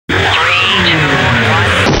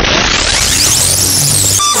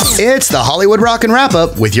It's the Hollywood Rockin'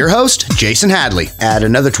 Wrap-Up with your host, Jason Hadley. Add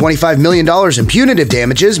another $25 million in punitive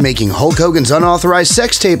damages, making Hulk Hogan's unauthorized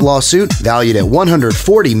sex tape lawsuit valued at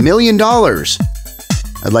 $140 million.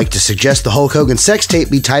 I'd like to suggest the Hulk Hogan sex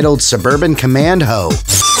tape be titled Suburban Command Ho.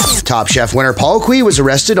 Top Chef winner Paul Quee was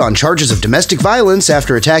arrested on charges of domestic violence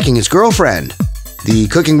after attacking his girlfriend. The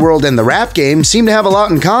cooking world and the rap game seem to have a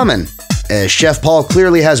lot in common, as Chef Paul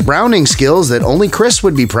clearly has browning skills that only Chris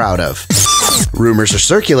would be proud of. Rumors are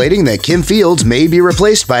circulating that Kim Fields may be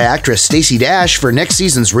replaced by actress Stacey Dash for next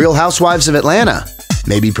season's Real Housewives of Atlanta.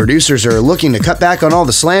 Maybe producers are looking to cut back on all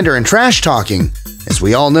the slander and trash talking. As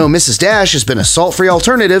we all know, Mrs. Dash has been a salt-free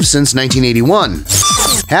alternative since 1981.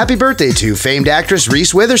 Happy birthday to famed actress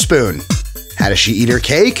Reese Witherspoon. How does she eat her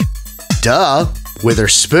cake? Duh, with her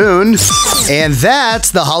spoon. And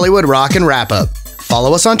that's the Hollywood Rockin' Wrap-Up.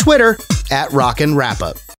 Follow us on Twitter @Rockin'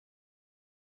 Wrap-Up.